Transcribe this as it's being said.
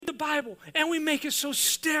Bible and we make it so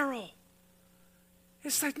sterile.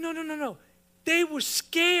 It's like, no. They were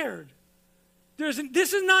scared.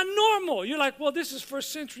 This is not normal. You're like, well, this is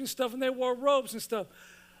first century and stuff, and they wore robes and stuff.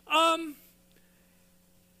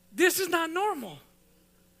 This is not normal.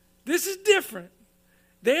 This is different.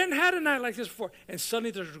 They hadn't had a night like this before. And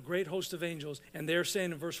suddenly there's a great host of angels, and they're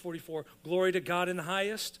saying in verse 44, glory to God in the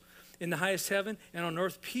highest heaven, and on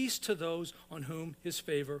earth peace to those on whom his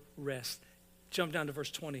favor rests. Jump down to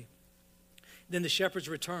verse 20. Then the shepherds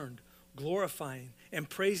returned, glorifying and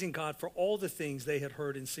praising God for all the things they had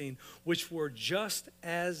heard and seen, which were just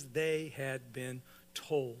as they had been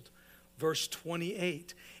told. Verse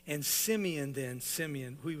 28, and Simeon, this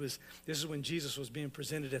is when Jesus was being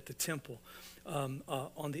presented at the temple on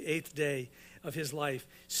the 8th day of his life.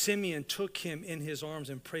 Simeon took him in his arms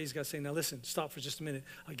and praised God, saying, now listen, stop for just a minute.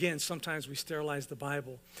 Again, sometimes we sterilize the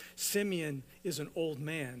Bible. Simeon is an old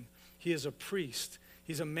man. He is a priest.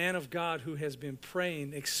 He's a man of God who has been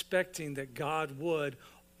praying, expecting that God would,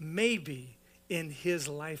 maybe in his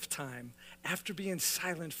lifetime, after being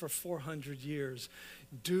silent for 400 years,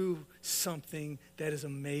 do something that is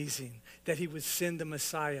amazing, that he would send the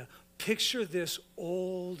Messiah. Picture this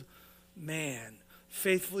old man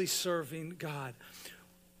faithfully serving God,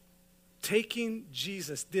 taking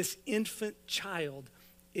Jesus, this infant child,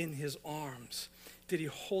 in his arms. Did he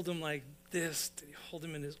hold him like this? Did he hold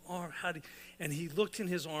him in his arm? And he looked in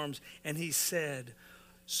his arms and he said,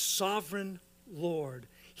 Sovereign Lord.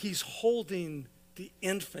 He's holding the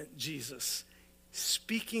infant Jesus,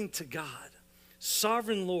 speaking to God.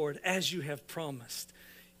 Sovereign Lord, as you have promised,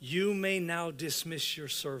 you may now dismiss your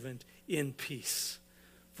servant in peace.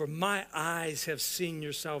 For my eyes have seen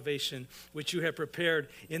your salvation, which you have prepared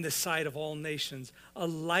in the sight of all nations, a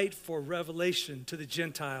light for revelation to the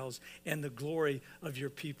Gentiles and the glory of your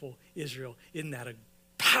people, Israel. Isn't that a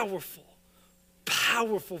powerful,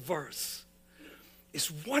 powerful verse? It's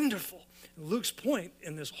wonderful. Luke's point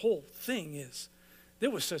in this whole thing is there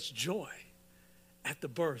was such joy at the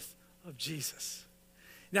birth of Jesus.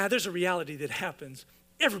 Now, there's a reality that happens.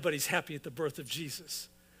 Everybody's happy at the birth of Jesus.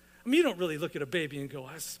 I mean, you don't really look at a baby and go,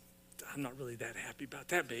 I'm not really that happy about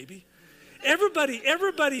that baby. Everybody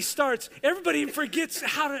forgets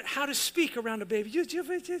how to speak around a baby.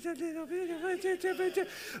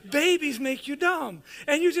 Babies make you dumb.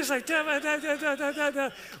 And you're just like,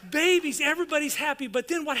 babies, everybody's happy. But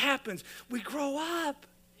then what happens? We grow up.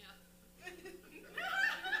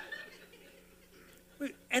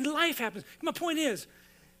 And life happens. My point is,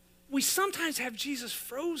 we sometimes have Jesus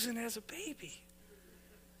frozen as a baby.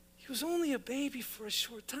 He was only a baby for a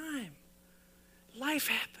short time. Life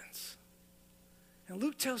happens. And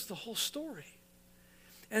Luke tells the whole story.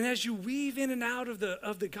 And as you weave in and out of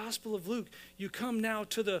the Gospel of Luke, you come now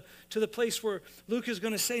to the place where Luke is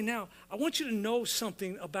going to say, now, I want you to know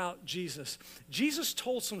something about Jesus. Jesus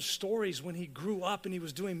told some stories when he grew up and he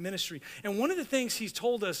was doing ministry. And one of the things he's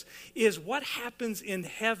told us is what happens in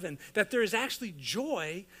heaven, that there is actually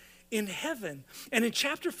joy in heaven. And in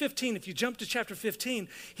chapter 15, if you jump to chapter 15,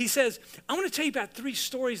 he says, I want to tell you about 3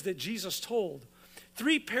 stories that Jesus told,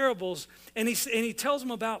 3 parables, and he tells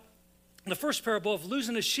them about the first parable of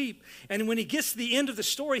losing a sheep. And when he gets to the end of the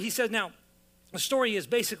story, he says, now, the story is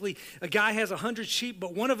basically a guy has 100 sheep,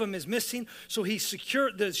 but one of them is missing. So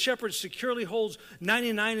the shepherd securely holds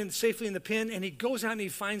 99 safely in the pen, and he goes out and he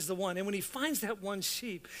finds the one. And when he finds that one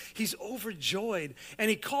sheep, he's overjoyed. And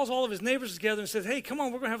he calls all of his neighbors together and says, hey, come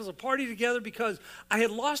on, we're going to have a party together because I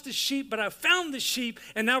had lost a sheep, but I found the sheep,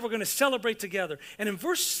 and now we're going to celebrate together. And in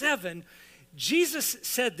verse 7, Jesus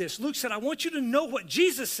said this. Luke said, I want you to know what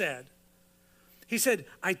Jesus said. He said,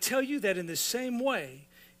 I tell you that in the same way,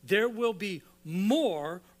 there will be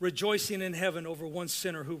more rejoicing in heaven over one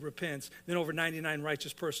sinner who repents than over 99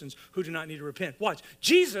 righteous persons who do not need to repent. Watch.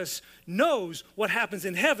 Jesus knows what happens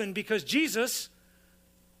in heaven because Jesus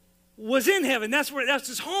was in heaven. That's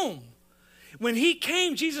his home. When he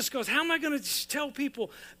came, Jesus goes, how am I going to tell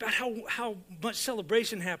people about how much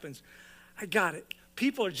celebration happens? I got it.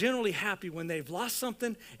 People are generally happy when they've lost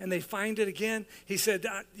something and they find it again. He said,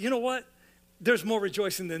 you know what? There's more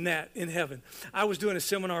rejoicing than that in heaven. I was doing a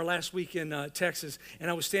seminar last week in Texas, and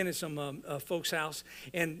I was staying at some folks' house,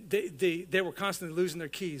 and they were constantly losing their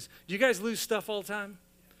keys. Do you guys lose stuff all the time?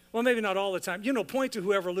 Well, maybe not all the time. Point to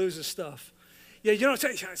whoever loses stuff. Yeah, you don't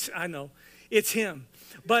say, I know. It's him.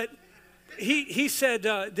 But he said,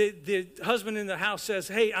 the husband in the house says,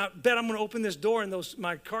 hey, I bet I'm going to open this door, and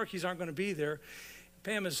my car keys aren't going to be there.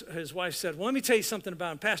 Pam, his wife, said, well, let me tell you something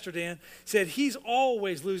about him. Pastor Dan said he's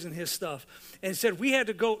always losing his stuff. And said we had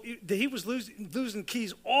to go, he was losing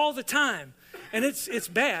keys all the time. And it's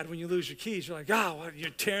bad when you lose your keys. You're like, you're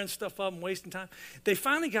tearing stuff up and wasting time. They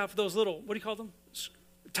finally got those little, what do you call them?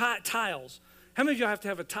 Tiles. How many of you have to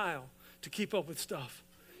have a tile to keep up with stuff?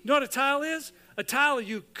 You know what a tile is? A tile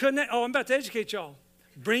you connect. Oh, I'm about to educate y'all.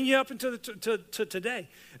 Bring you up into to today.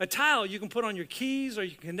 A tile you can put on your keys or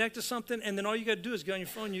you can connect to something, and then all you got to do is get on your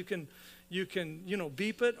phone. You can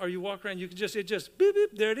beep it, or you walk around. It just beep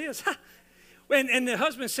beep. There it is. And the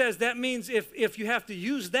husband says that means if you have to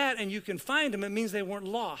use that and you can find them, it means they weren't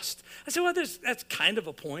lost. I said, well, that's kind of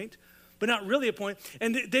a point, but not really a point.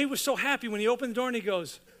 And they were so happy when he opened the door and he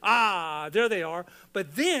goes, there they are.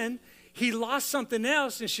 But then he lost something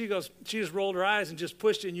else, and she just rolled her eyes and just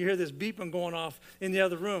pushed it, and you hear this beeping going off in the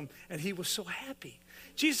other room, and he was so happy.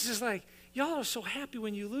 Jesus is like, y'all are so happy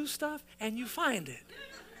when you lose stuff and you find it.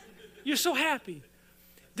 You're so happy.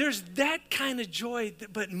 There's that kind of joy,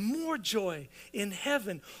 but more joy in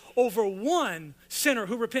heaven over one sinner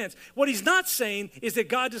who repents. What he's not saying is that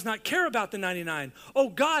God does not care about the 99. Oh,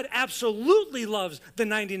 God absolutely loves the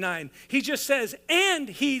 99. He just says, and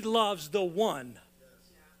he loves the one.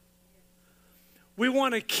 We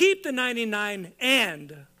want to keep the 99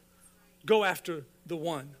 and go after the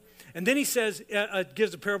one. And then he says,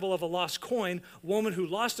 gives a parable of a lost coin, a woman who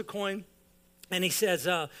lost a coin. And he says,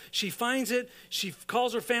 she finds it. She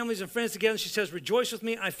calls her families and friends together. And she says, rejoice with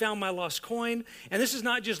me. I found my lost coin. And this is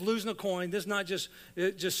not just losing a coin. This is not just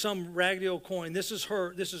some raggedy old coin. This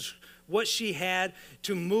is what she had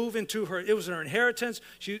to move into her. It was her inheritance.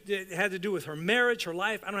 It had to do with her marriage, her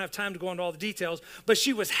life. I don't have time to go into all the details. But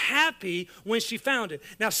she was happy when she found it.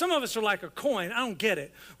 Now, some of us are like a coin. I don't get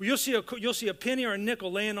it. You'll see a penny or a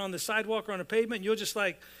nickel laying on the sidewalk or on a pavement. And you'll just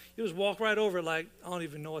walk right over it like, I don't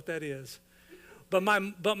even know what that is. But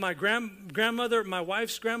my grandmother, my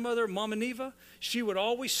wife's grandmother, Mama Neva, she would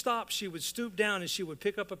always stop. She would stoop down and she would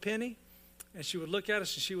pick up a penny. And she would look at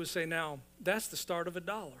us and she would say, now, that's the start of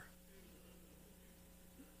 $1.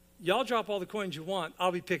 Y'all drop all the coins you want.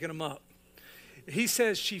 I'll be picking them up. He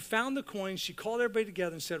says she found the coin. She called everybody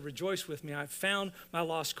together and said, rejoice with me. I found my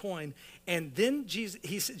lost coin. And then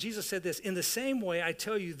Jesus said this, in the same way, I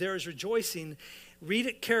tell you, there is rejoicing, read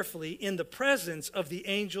it carefully, in the presence of the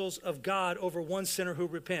angels of God over one sinner who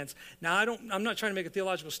repents. Now, I'm not trying to make a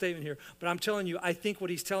theological statement here, but I'm telling you, I think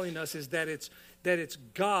what he's telling us is that it's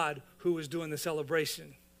God who is doing the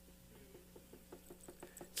celebration.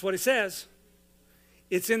 It's what it says.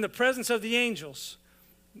 It's in the presence of the angels.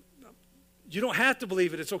 You don't have to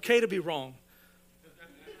believe it. It's okay to be wrong.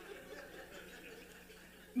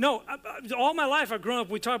 No, all my life I've grown up,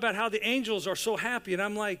 we talk about how the angels are so happy, and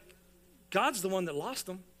I'm like, God's the one that lost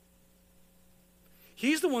them.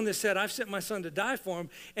 He's the one that said, I've sent my son to die for him,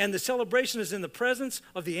 and the celebration is in the presence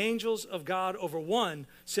of the angels of God over one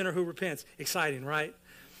sinner who repents. Exciting, right?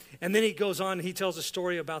 And then he goes on and he tells a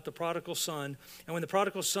story about the prodigal son. And when the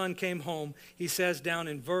prodigal son came home, he says down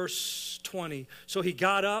in verse 20, so he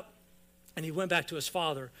got up and he went back to his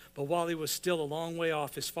father. But while he was still a long way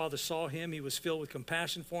off, his father saw him. He was filled with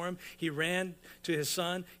compassion for him. He ran to his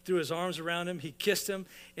son, threw his arms around him. He kissed him.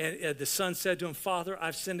 And the son said to him, Father,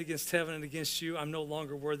 I've sinned against heaven and against you. I'm no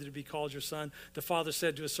longer worthy to be called your son. The father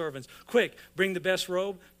said to his servants, quick, bring the best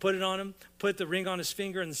robe, put it on him, put the ring on his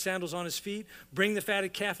finger and the sandals on his feet. Bring the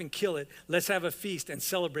fatted calf and kill it. Let's have a feast and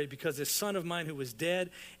celebrate, because this son of mine who was dead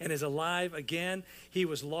and is alive again, he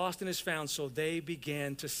was lost and is found. So they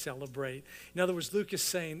began to celebrate. In other words, Luke is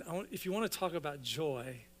saying, if you want to talk about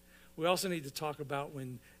joy, we also need to talk about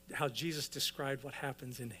how Jesus described what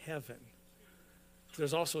happens in heaven.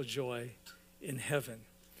 There's also joy in heaven.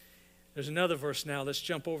 There's another verse now. Let's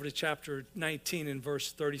jump over to chapter 19 and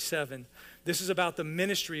verse 37. This is about the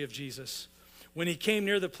ministry of Jesus. When he came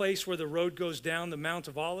near the place where the road goes down the Mount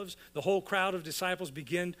of Olives, the whole crowd of disciples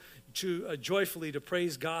began to joyfully to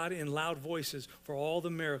praise God in loud voices for all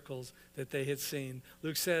the miracles that they had seen.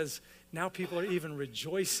 Luke says, now people are even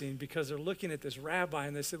rejoicing because they're looking at this rabbi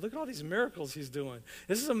and they say, look at all these miracles he's doing.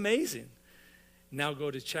 This is amazing. Now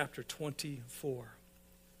go to chapter 24.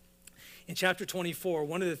 In chapter 24,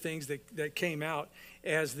 one of the things that came out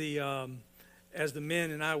as the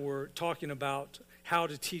men and I were talking about how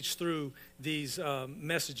to teach through these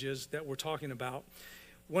messages that we're talking about,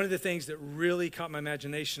 one of the things that really caught my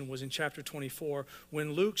imagination was in chapter 24,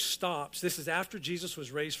 when Luke stops. This is after Jesus was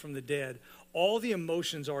raised from the dead. All the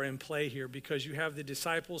emotions are in play here because you have the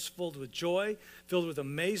disciples filled with joy, filled with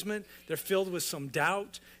amazement. They're filled with some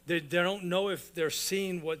doubt. They don't know if they're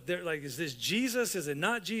seeing what they're like. Is this Jesus? Is it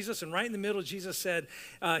not Jesus? And right in the middle, Jesus said,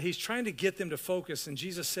 he's trying to get them to focus. And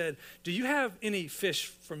Jesus said, do you have any fish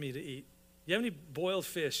for me to eat? Do you have any boiled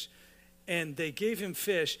fish? And they gave him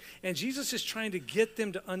fish. And Jesus is trying to get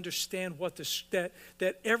them to understand that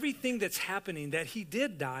everything that's happening, that he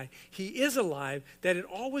did die, he is alive, that it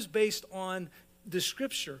all was based on the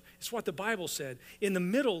scripture. It's what the Bible said. In the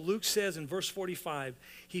middle, Luke says in verse 45,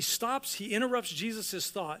 he stops, he interrupts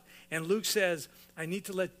Jesus' thought, and Luke says, I need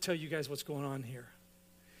to tell you guys what's going on here.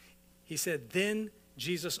 He said, then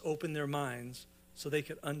Jesus opened their minds so they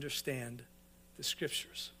could understand the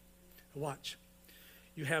scriptures. Watch.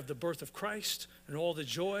 You have the birth of Christ and all the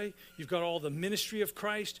joy. You've got all the ministry of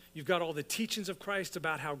Christ. You've got all the teachings of Christ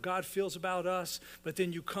about how God feels about us. But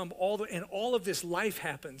then you come and all of this life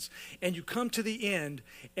happens. And you come to the end.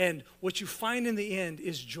 And what you find in the end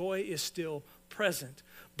is joy is still present.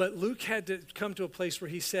 But Luke had to come to a place where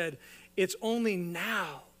he said, it's only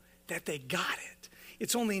now that they got it.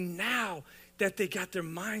 It's only now that they got their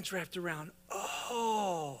minds wrapped around,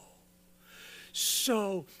 oh.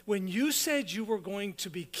 So when you said you were going to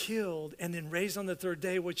be killed and then raised on the third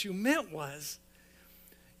day, what you meant was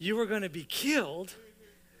you were going to be killed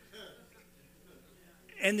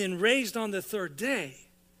and then raised on the third day.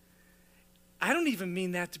 I don't even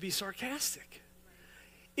mean that to be sarcastic.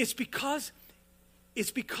 It's because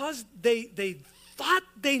they thought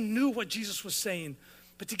they knew what Jesus was saying,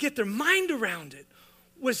 but to get their mind around it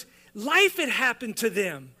was life had happened to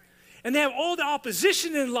them. And they have all the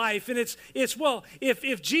opposition in life, and it's well,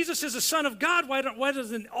 if Jesus is the Son of God, why don't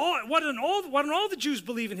all the Jews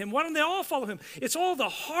believe in him? Why don't they all follow him? It's all the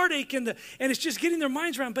heartache and it's just getting their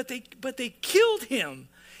minds around. But they killed him,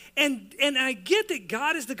 and I get that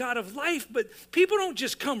God is the God of life, but people don't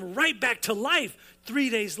just come right back to life 3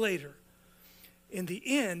 days later. In the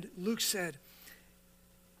end, Luke said,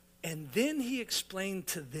 and then he explained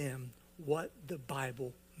to them what the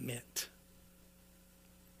Bible meant.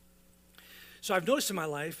 So I've noticed in my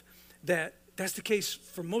life that that's the case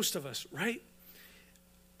for most of us, right?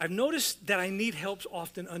 I've noticed that I need help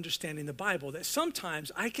often understanding the Bible, that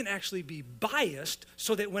sometimes I can actually be biased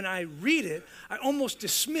so that when I read it, I almost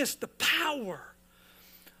dismiss the power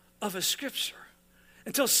of a scripture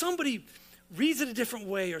until somebody reads it a different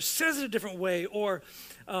way or says it a different way, or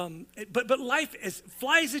but life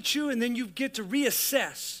flies at you and then you get to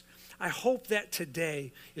reassess. I hope that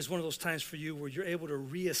today is one of those times for you where you're able to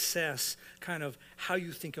reassess kind of how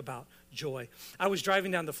you think about joy. I was driving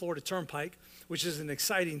down the Florida Turnpike, which is an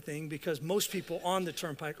exciting thing because most people on the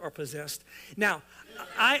Turnpike are possessed. Now,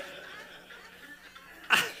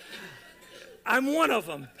 I'm one of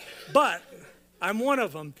them,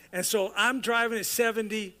 and so I'm driving at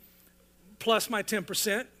 70 plus my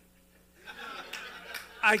 10%.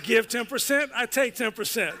 I give 10%, I take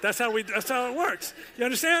 10%. That's how it works. You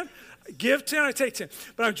understand? Give 10, I take 10.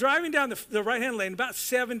 But I'm driving down the right-hand lane, about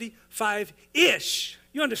 75-ish.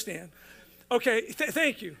 You understand? Okay,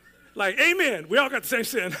 thank you. Like, amen. We all got the same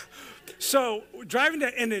sin. So driving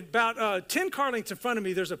down, and about 10 car lengths in front of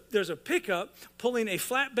me, there's a pickup pulling a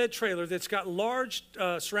flatbed trailer that's got large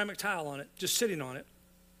ceramic tile on it, just sitting on it.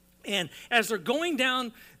 And as they're going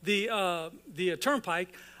down the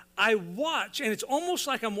turnpike, I watch, and it's almost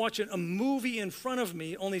like I'm watching a movie in front of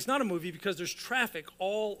me, only it's not a movie because there's traffic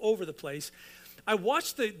all over the place. I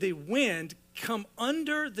watch the wind come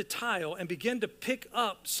under the tile and begin to pick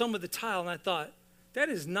up some of the tile, and I thought,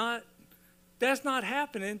 that's not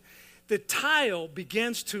happening. The tile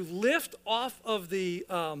begins to lift off the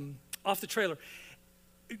trailer.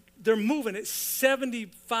 They're moving at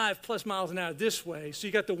 75 plus miles an hour this way, so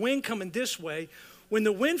you got the wind coming this way. When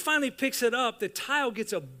the wind finally picks it up, the tile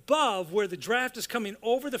gets above where the draft is coming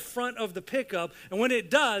over the front of the pickup. And when it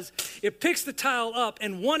does, it picks the tile up,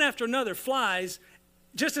 and one after another flies.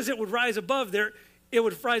 Just as it would rise above there, it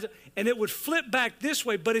would rise, and it would flip back this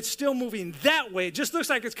way, but it's still moving that way. It just looks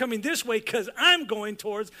like it's coming this way because I'm going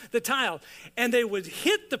towards the tile. And they would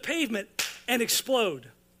hit the pavement and explode.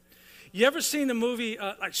 You ever seen the movie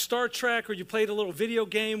like Star Trek, or you played a little video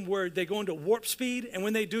game where they go into warp speed, and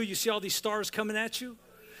when they do, you see all these stars coming at you?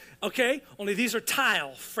 Okay, only these are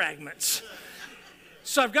tile fragments.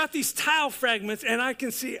 So I've got these tile fragments, and I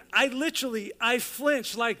can see, I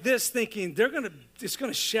flinch like this thinking it's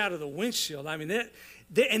gonna shatter the windshield. I mean,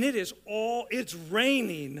 it's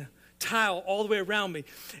raining tile all the way around me.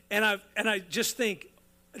 And I just think,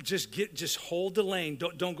 just hold the lane.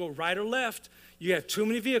 Don't go right or left. You have too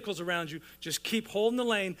many vehicles around you. Just keep holding the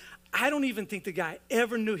lane. I don't even think the guy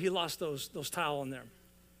ever knew he lost those tile in there.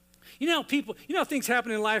 You know how things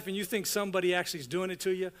happen in life and you think somebody actually is doing it to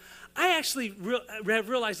you? I actually have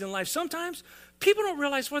realized in life sometimes people don't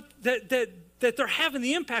realize that they're having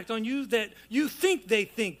the impact on you that you think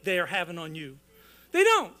they are having on you. They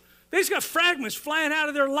don't. They just got fragments flying out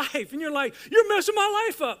of their life, and you're like, you're messing my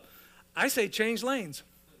life up. I say change lanes.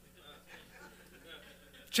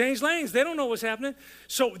 Change lanes. They don't know what's happening.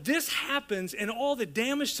 So this happens, and all the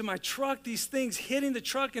damage to my truck, these things hitting the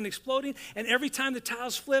truck and exploding, and every time the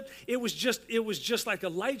tiles flipped, it was just like a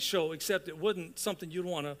light show, except it wasn't something you'd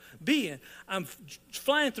want to be in. I'm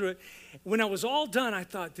flying through it. When I was all done, I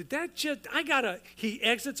thought, he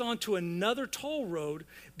exits onto another toll road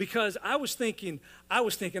because I was thinking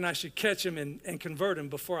I should catch him and convert him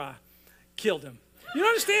before I killed him. You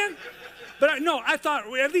understand? But I thought,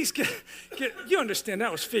 well, at least you understand,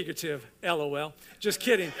 that was figurative, LOL. Just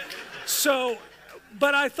kidding. So,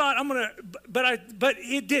 but I thought but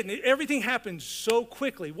it didn't. Everything happened so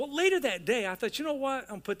quickly. Well, later that day, I thought, you know what? I'm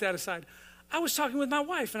going to put that aside. I was talking with my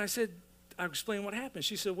wife, and I explained what happened.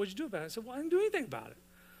 She said, what'd you do about it? I said, well, I didn't do anything about it.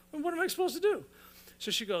 Well, what am I supposed to do? So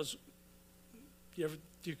she goes, you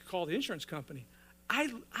could call the insurance company.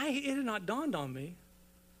 It had not dawned on me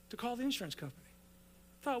to call the insurance company.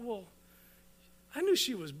 I thought, well, I knew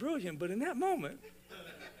she was brilliant, but in that moment,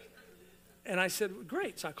 and I said, well,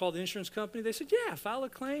 great. So I called the insurance company. They said, yeah, file a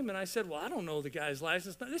claim. And I said, well, I don't know the guy's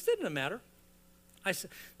license. This didn't matter. I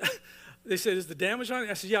said, they said, is the damage on it?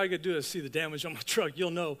 I said, yeah, all you got to do is see the damage on my truck.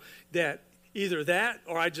 You'll know that either that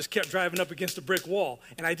or I just kept driving up against a brick wall,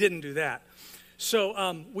 and I didn't do that.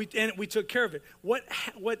 So we took care of it.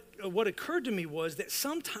 What occurred to me was that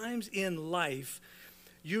sometimes in life,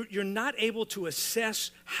 you're not able to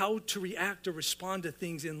assess how to react or respond to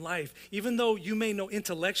things in life. Even though you may know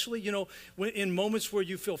intellectually, in moments where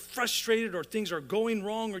you feel frustrated or things are going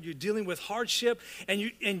wrong or you're dealing with hardship, and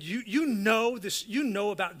you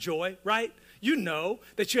know about joy, right? You know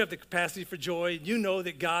that you have the capacity for joy. You know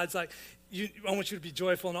that God's like, I want you to be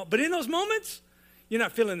joyful and all. But in those moments, you're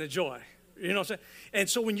not feeling the joy. You know what I'm saying? And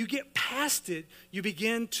so when you get past it, you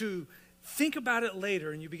begin to think about it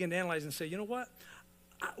later, and you begin to analyze and say, you know what?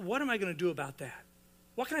 What am I going to do about that?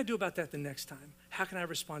 What can I do about that the next time? How can I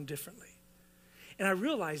respond differently? And I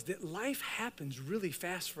realized that life happens really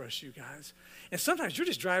fast for us, you guys. And sometimes you're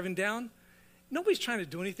just driving down. Nobody's trying to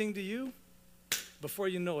do anything to you. Before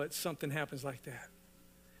you know it, something happens like that.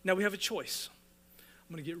 Now we have a choice.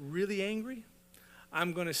 I'm going to get really angry.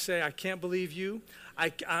 I'm going to say, I can't believe you.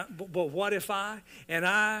 But what if I? And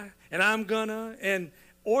I'm gonna.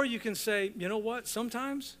 Or you can say, you know what?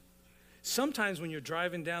 Sometimes when you're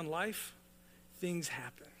driving down life, things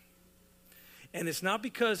happen. And it's not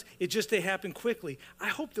because they happen quickly. I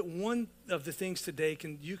hope that one of the things today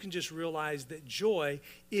you can just realize that joy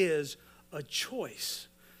is a choice.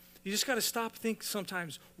 You just got to stop, think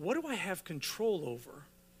sometimes, what do I have control over?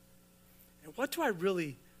 And what do I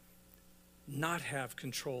really not have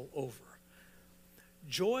control over?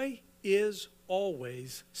 Joy is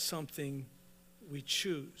always something we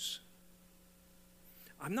choose.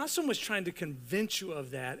 I'm not so much trying to convince you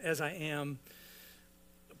of that as I am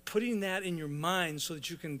putting that in your mind so that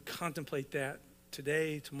you can contemplate that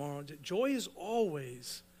today, tomorrow. Joy is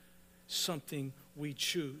always something we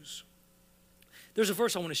choose. There's a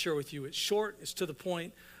verse I want to share with you. It's short, it's to the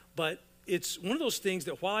point, but it's one of those things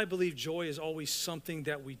that while I believe joy is always something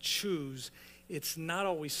that we choose, it's not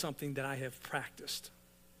always something that I have practiced.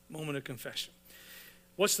 Moment of confession.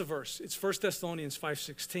 What's the verse? It's 1 Thessalonians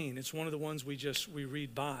 5:16. It's one of the ones we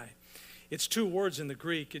read by. It's two words in the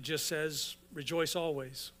Greek. It just says, rejoice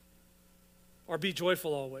always, or be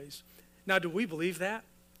joyful always. Now, do we believe that?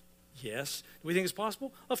 Yes. Do we think it's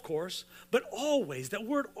possible? Of course. But always, that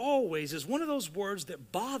word always is one of those words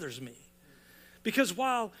that bothers me. Because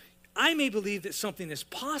while I may believe that something is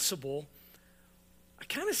possible, I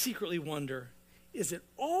kind of secretly wonder, is it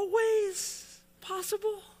always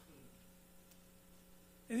possible?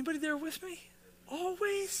 Anybody there with me?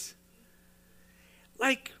 Always?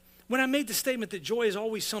 Like when I made the statement that joy is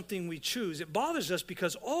always something we choose, it bothers us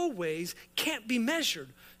because always can't be measured.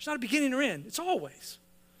 It's not a beginning or end. It's always.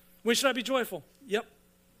 When should I be joyful? Yep.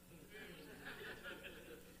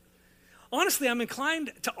 Honestly, I'm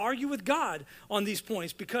inclined to argue with God on these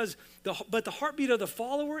points because the heartbeat of the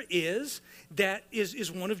follower is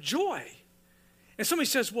one of joy. And somebody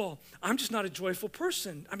says, well, I'm just not a joyful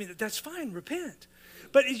person. I mean, that's fine, repent.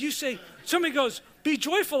 But you say, somebody goes, be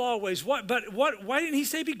joyful always. Why didn't he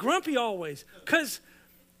say be grumpy always? Because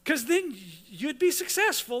Because then you'd be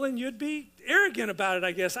successful and you'd be arrogant about it,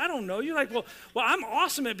 I guess. I don't know. You're like, well, I'm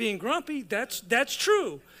awesome at being grumpy. That's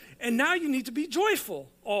true. And now you need to be joyful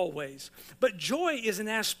always. But joy is an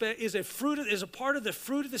aspect, is a part of the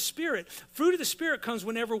fruit of the Spirit. Fruit of the Spirit comes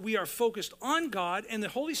whenever we are focused on God and the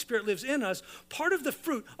Holy Spirit lives in us. Part of the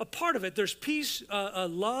fruit, a part of it, there's peace,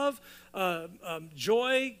 love,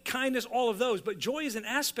 joy, kindness, all of those. But joy is an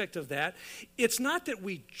aspect of that. It's not that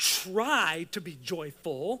we try to be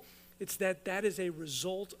joyful. It's that is a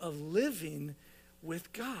result of living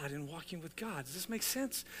with God and walking with God. Does this make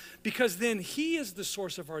sense? Because then he is the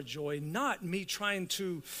source of our joy, not me trying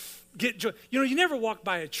to get joy. You know, you never walk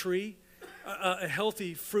by a tree, a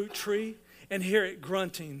healthy fruit tree, and hear it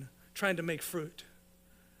grunting, trying to make fruit.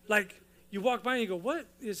 Like, you walk by and you go, what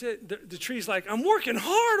is it? The tree's like, I'm working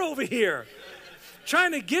hard over here,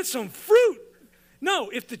 trying to get some fruit.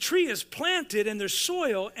 No, if the tree is planted and there's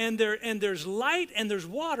soil and there's light and there's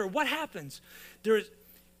water, what happens? You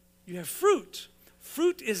have fruit.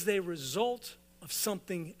 Fruit is the result of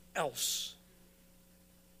something else.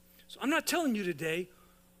 So I'm not telling you today,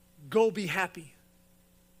 go be happy.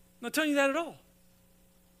 I'm not telling you that at all.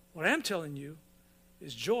 What I am telling you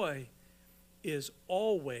is joy is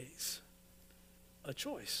always a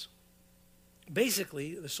choice.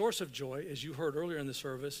 Basically, the source of joy, as you heard earlier in the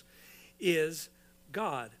service, is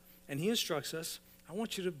God. And he instructs us, I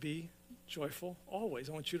want you to be joyful always.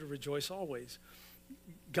 I want you to rejoice always.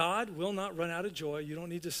 God will not run out of joy. You don't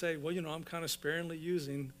need to say, well, I'm kind of sparingly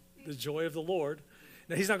using the joy of the Lord.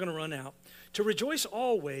 Now, he's not going to run out. To rejoice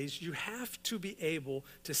always, you have to be able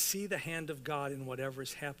to see the hand of God in whatever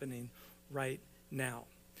is happening right now.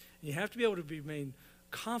 You have to be able to remain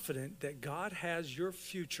confident that God has your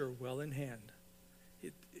future well in hand.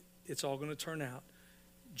 It's all going to turn out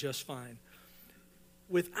just fine.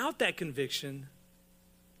 Without that conviction,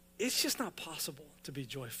 it's just not possible to be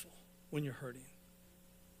joyful when you're hurting.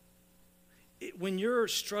 When you're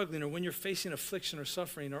struggling or when you're facing affliction or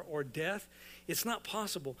suffering or death, it's not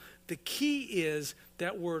possible. The key is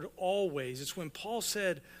that word always. It's when Paul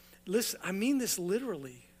said, listen, I mean this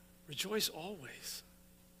literally, rejoice always.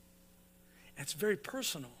 It's very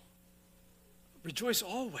personal. Rejoice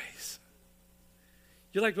always.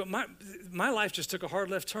 You're like, but my life just took a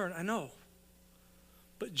hard left turn. I know.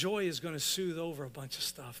 But joy is going to soothe over a bunch of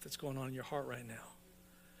stuff that's going on in your heart right now.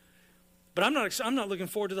 But I'm not looking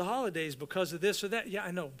forward to the holidays because of this or that. Yeah,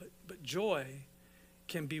 I know, but joy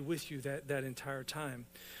can be with you that entire time.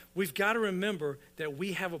 We've got to remember that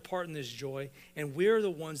we have a part in this joy, and we're the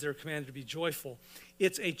ones that are commanded to be joyful.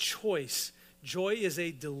 It's a choice. Joy is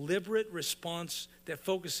a deliberate response that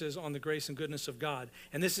focuses on the grace and goodness of God.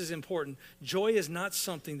 And this is important. Joy is not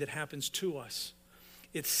something that happens to us.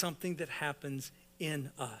 It's something that happens in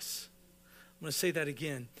us. I'm going to say that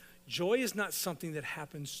again. Joy is not something that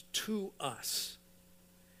happens to us.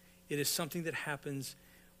 It is something that happens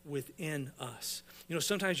within us.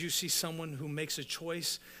 Sometimes you see someone who makes a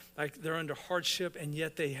choice, like they're under hardship, and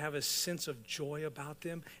yet they have a sense of joy about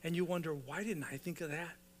them, and you wonder, why didn't I think of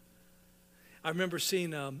that? I remember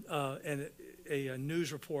seeing a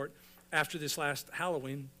news report after this last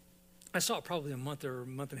Halloween. I saw it probably a month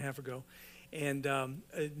and a half ago. And a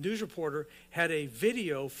news reporter had a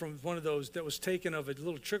video from one of those that was taken of a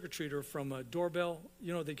little trick-or-treater from a doorbell.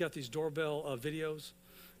 They got these doorbell videos.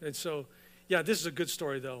 And so, yeah, this is a good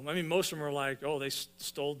story, though. I mean, most of them are like, oh, they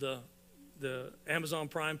stole the Amazon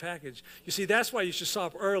Prime package. You see, that's why you should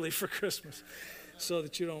shop early for Christmas, so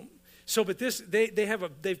that you don't. So, but this,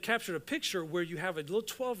 they've captured a picture where you have a little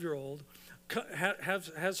 12-year-old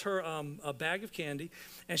has her a bag of candy,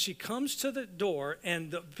 and she comes to the door,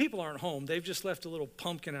 and the people aren't home. They've just left a little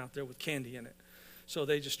pumpkin out there with candy in it. So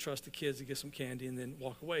they just trust the kids to get some candy and then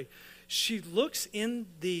walk away. She looks in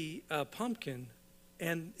the pumpkin,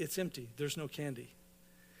 and it's empty. There's no candy.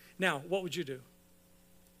 Now, what would you do?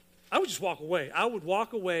 I would just walk away. I would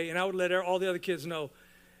walk away, and I would let all the other kids know,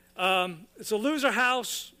 it's a loser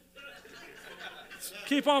house.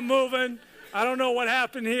 Keep on moving. I don't know what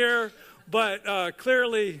happened here. But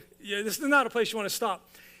clearly, this is not a place you want to stop.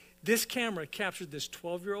 This camera captured this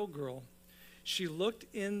 12-year-old girl. She looked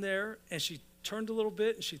in there, and she turned a little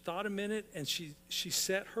bit, and she thought a minute, and she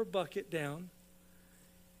set her bucket down,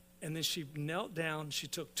 and then she knelt down. She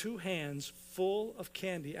took 2 hands full of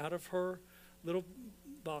candy out of her little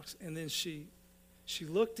box, and then she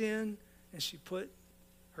looked in, and she put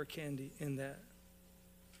her candy in that.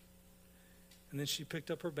 And then she picked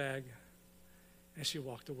up her bag, and she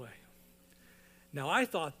walked away. Now,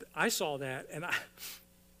 I saw that, and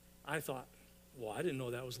I thought, well, I didn't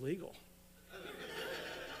know that was legal.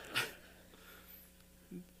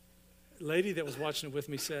 Lady that was watching it with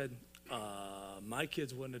me said, my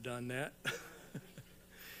kids wouldn't have done that.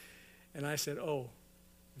 And I said, oh,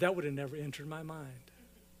 that would have never entered my mind.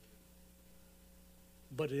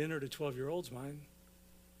 But it entered a 12-year-old's mind.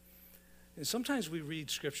 And sometimes we read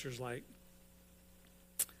scriptures like,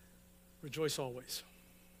 rejoice always.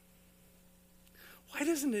 Why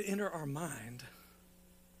doesn't it enter our mind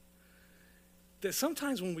that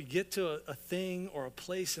sometimes when we get to a thing or a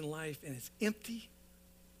place in life and it's empty,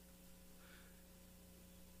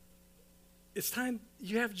 it's time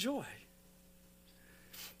you have joy.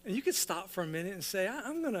 And you could stop for a minute and say,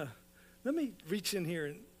 let me reach in here.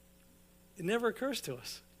 And it never occurs to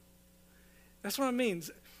us. That's what I mean.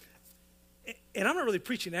 And I'm not really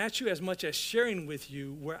preaching at you as much as sharing with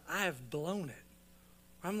you where I have blown it.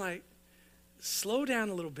 I'm like, slow down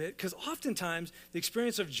a little bit, because oftentimes the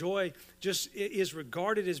experience of joy just is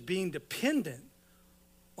regarded as being dependent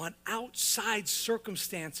on outside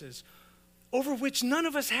circumstances over which none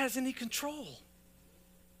of us has any control.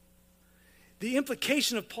 The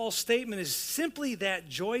implication of Paul's statement is simply that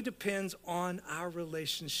joy depends on our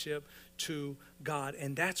relationship to God.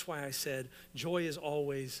 And that's why I said joy is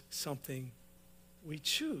always something we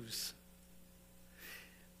choose.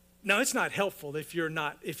 Now, it's not helpful if you're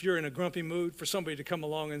in a grumpy mood for somebody to come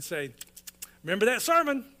along and say, remember that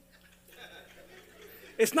sermon?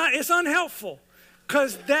 It's unhelpful,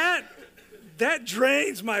 because that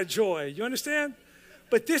drains my joy. You understand?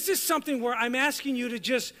 But this is something where I'm asking you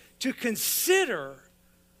to consider,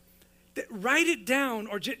 that write it down,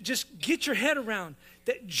 or just get your head around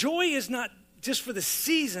that joy is not just for the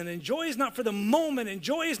season, and joy is not for the moment, and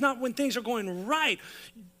joy is not when things are going right.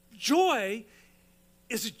 Joy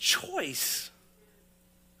is a choice.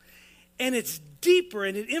 And it's deeper,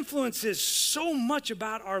 and it influences so much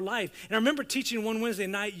about our life. And I remember teaching one Wednesday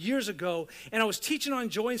night years ago, and I was teaching on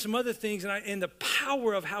joy and some other things, and the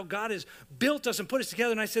power of how God has built us and put us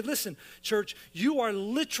together. And I said, listen, church, you are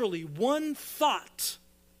literally one thought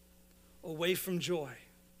away from joy.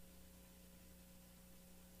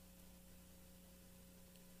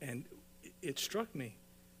 And it struck me.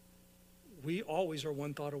 We always are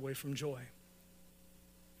one thought away from joy.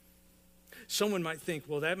 Someone might think,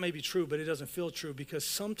 well, that may be true, but it doesn't feel true, because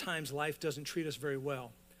sometimes life doesn't treat us very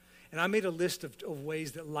well. And I made a list of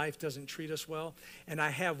ways that life doesn't treat us well, and I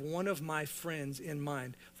have one of my friends in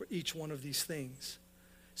mind for each one of these things.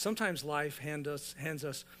 Sometimes life hands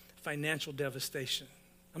us financial devastation.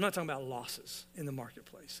 I'm not talking about losses in the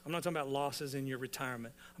marketplace. I'm not talking about losses in your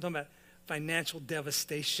retirement. I'm talking about financial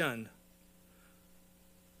devastation.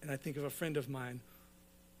 And I think of a friend of mine,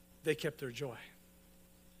 they kept their joy.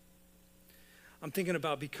 I'm thinking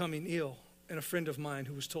about becoming ill, and a friend of mine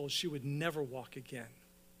who was told she would never walk again,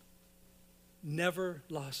 never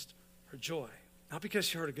lost her joy. Not because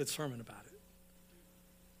she heard a good sermon about it,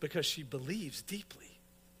 because she believes deeply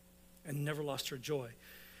and never lost her joy.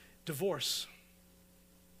 Divorce.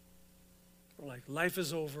 We're like, life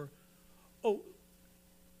is over. Oh,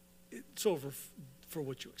 it's over for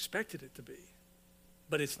what you expected it to be,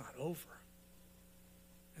 but it's not over.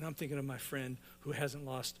 And I'm thinking of my friend who hasn't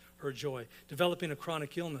lost her joy. Developing a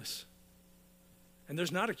chronic illness. And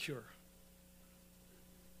there's not a cure.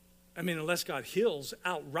 I mean, unless God heals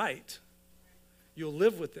outright, you'll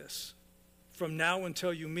live with this from now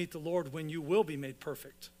until you meet the Lord, when you will be made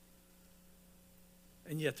perfect.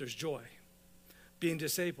 And yet there's joy. Being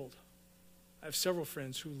disabled. I have several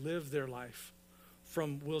friends who live their life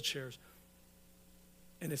from wheelchairs,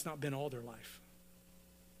 and it's not been all their life.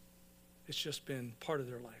 It's just been part of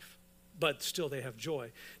their life. But still they have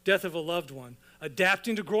joy. Death of a loved one.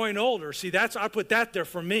 Adapting to growing older. See, I put that there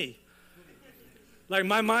for me. Like,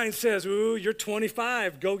 my mind says, ooh, you're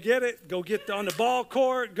 25. Go get it. Go get on the ball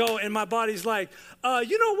court. Go. And my body's like,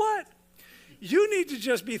 you know what? You need to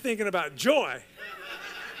just be thinking about joy.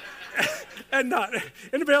 And not.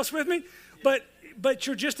 Anybody else with me? But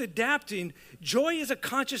you're just adapting. Joy is a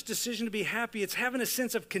conscious decision to be happy. It's having a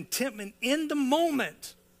sense of contentment in the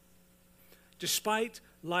moment, despite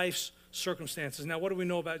life's circumstances. Now, what do we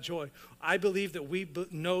know about joy? I believe that we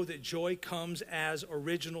know that joy comes as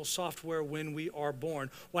original software when we are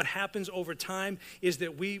born. What happens over time is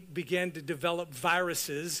that we begin to develop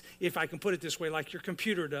viruses, if I can put it this way, like your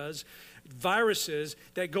computer does, viruses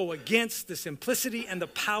that go against the simplicity and the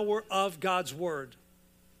power of God's word.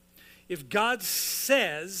 If God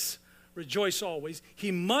says, rejoice always,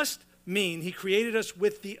 he must mean he created us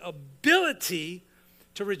with the ability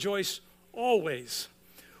to rejoice always.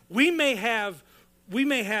 We may have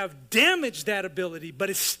damaged that ability, but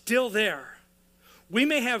it's still there. We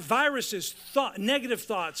may have viruses, negative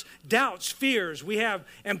thoughts, doubts, fears. We have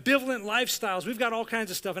ambivalent lifestyles. We've got all kinds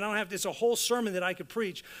of stuff. And I don't have, it's a whole sermon that I could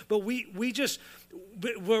preach. But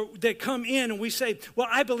they come in and we say, well,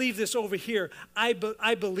 I believe this over here. I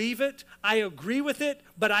believe it. I agree with it,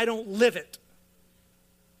 but I don't live it.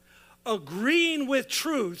 Agreeing with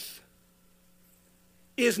truth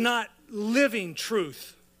is not living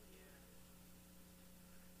truth.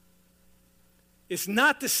 It's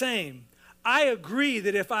not the same. I agree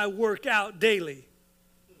that if I work out daily,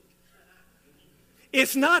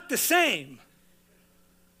 it's not the same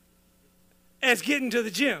as getting to the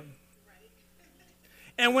gym.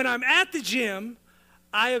 And when I'm at the gym,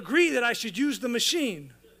 I agree that I should use the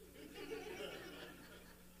machine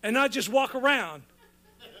and not just walk around.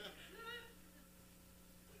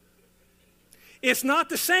 It's not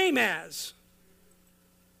the same as.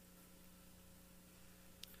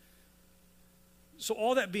 So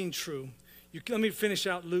all that being true, let me finish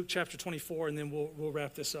out Luke chapter 24 and then we'll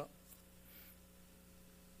wrap this up.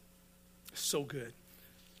 So good.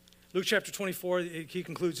 Luke chapter 24, he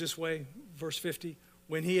concludes this way, verse 50.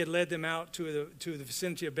 When he had led them out to the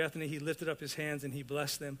vicinity of Bethany, he lifted up his hands and he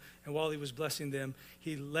blessed them. And while he was blessing them,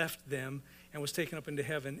 he left them and was taken up into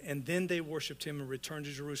heaven. And then they worshiped him and returned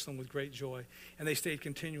to Jerusalem with great joy. And they stayed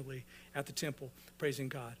continually at the temple, praising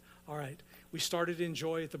God. All right, we started in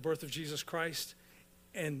joy at the birth of Jesus Christ.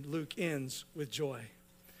 And Luke ends with joy.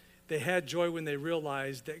 They had joy when they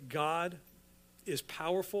realized that God is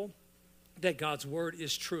powerful, that God's word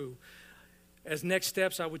is true. As next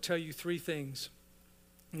steps, I would tell you three things.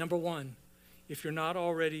 Number one, if you're not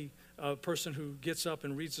already a person who gets up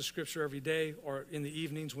and reads the scripture every day or in the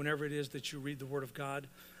evenings, whenever it is that you read the word of God,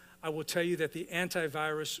 I will tell you that the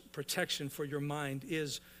antivirus protection for your mind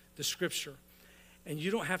is the scripture. And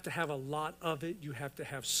you don't have to have a lot of it. You have to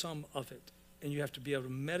have some of it. And you have to be able to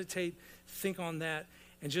meditate, think on that,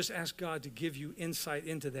 and just ask God to give you insight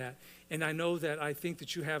into that. And I know that I think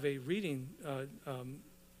that you have a reading,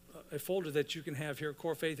 a folder that you can have here at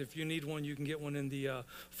Core Faith. If you need one, you can get one in the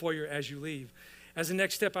foyer as you leave. As a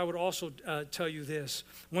next step, I would also tell you this.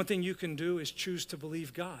 One thing you can do is choose to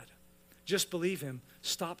believe God. Just believe him.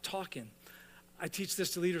 Stop talking. I teach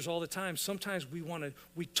this to leaders all the time. Sometimes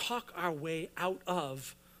we talk our way out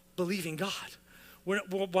of believing God.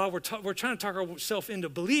 While we're trying to talk ourselves into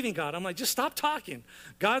believing God, I'm like, just stop talking.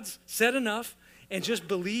 God's said enough, and just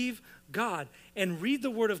believe God and read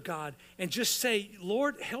the word of God and just say,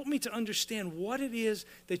 Lord, help me to understand what it is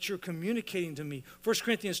that you're communicating to me. 1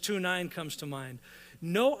 Corinthians 2:9 comes to mind.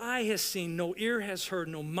 No eye has seen, no ear has heard,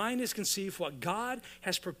 no mind has conceived what God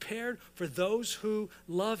has prepared for those who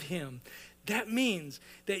love him. That means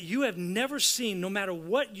that you have never seen, no matter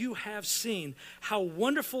what you have seen, how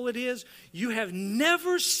wonderful it is. You have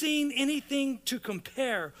never seen anything to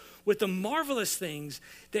compare with the marvelous things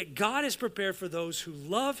that God has prepared for those who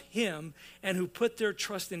love him and who put their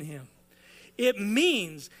trust in him. It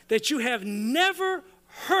means that you have never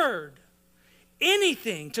heard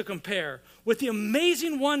anything to compare with the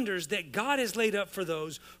amazing wonders that God has laid up for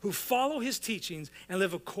those who follow his teachings and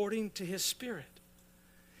live according to his Spirit.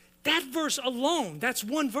 That verse alone, that's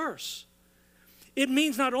one verse. It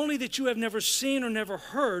means not only that you have never seen or never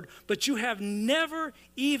heard, but you have never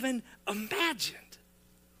even imagined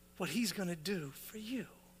what he's going to do for you.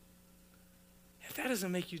 If that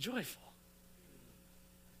doesn't make you joyful,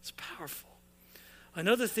 it's powerful. A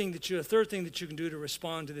third thing that you can do to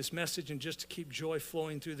respond to this message and just to keep joy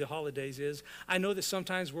flowing through the holidays is, I know that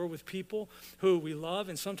sometimes we're with people who we love,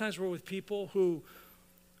 and sometimes we're with people who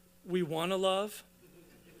we want to love.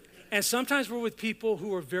 And sometimes we're with people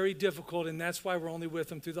who are very difficult, and that's why we're only with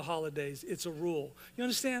them through the holidays. It's a rule. You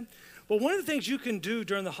understand? But one of the things you can do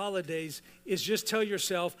during the holidays is just tell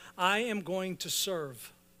yourself, I am going to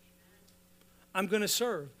serve. I'm going to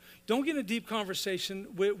serve. Don't get in a deep conversation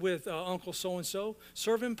with Uncle so-and-so.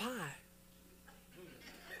 Serve him pie.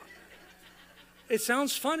 It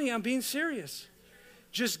sounds funny. I'm being serious.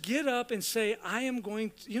 Just get up and say, I am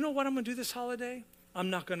going to, you know what I'm going to do this holiday? I'm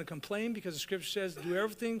not going to complain because the scripture says do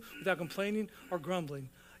everything without complaining or grumbling.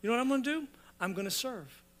 You know what I'm going to do? I'm going to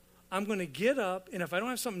serve. I'm going to get up, and if I don't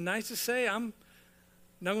have something nice to say, I'm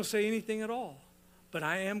not going to say anything at all. But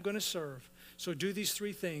I am going to serve. So do these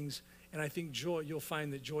three things, and I think you'll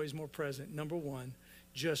find that joy is more present. Number one,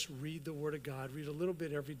 just read the Word of God. Read a little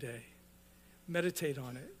bit every day. Meditate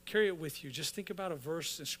on it. Carry it with you. Just think about a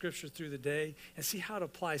verse in Scripture through the day and see how it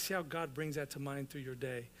applies. See how God brings that to mind through your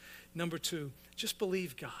day. Number two, just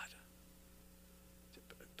believe God.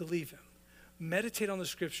 Believe him. Meditate on the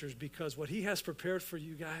Scriptures because what he has prepared for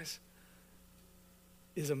you guys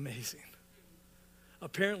is amazing.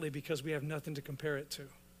 Apparently because we have nothing to compare it to.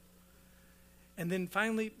 And then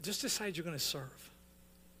finally, just decide you're going to serve.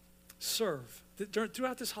 Serve.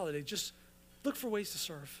 Throughout this holiday, just look for ways to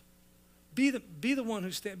serve. Be the one who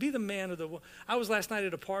stands. Be the man or the woman. I was last night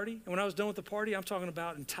at a party, and when I was done with the party, I'm talking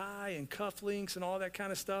about in tie and cufflinks and all that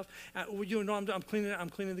kind of stuff. You know, I'm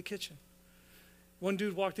cleaning the kitchen. One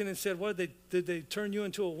dude walked in and said, "What did they turn you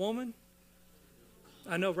into a woman?"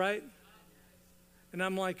 I know, right? And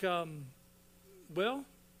I'm like, well,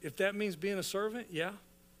 if that means being a servant, yeah.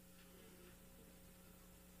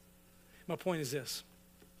 My point is this.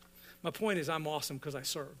 My point is I'm awesome because I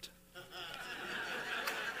served.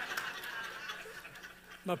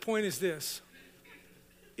 My point is this.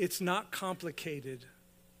 It's not complicated.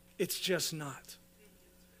 It's just not.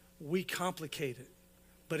 We complicate it,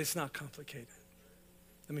 but it's not complicated.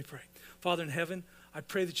 Let me pray. Father in heaven, I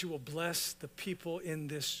pray that you will bless the people in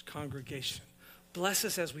this congregation. Bless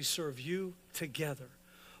us as we serve you together.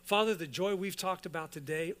 Father, the joy we've talked about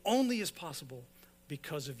today only is possible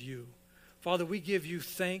because of you. Father, we give you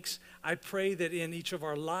thanks. I pray that in each of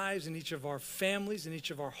our lives, in each of our families, in each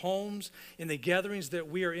of our homes, in the gatherings that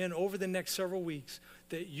we are in over the next several weeks,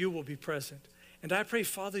 that you will be present. And I pray,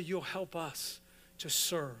 Father, you'll help us to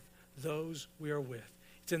serve those we are with.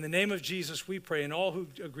 It's in the name of Jesus we pray, and all who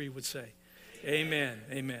agree would say, amen.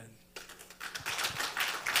 Amen.